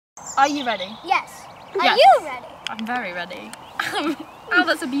Are you ready? Yes. Yes. Are you ready? I'm very ready. Oh,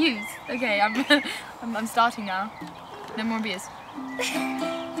 that's abuse. Okay, I'm starting now. No more abuse.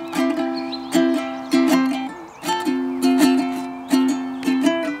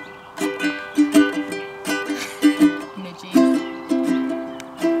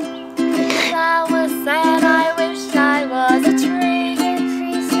 Flower said, I wish I was a tree. The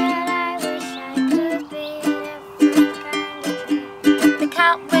tree said, I wish I could be every kind of tree. The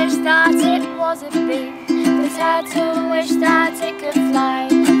cat wished that it was a bee. The turtle wished that it could fly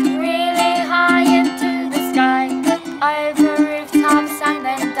really high into the sky.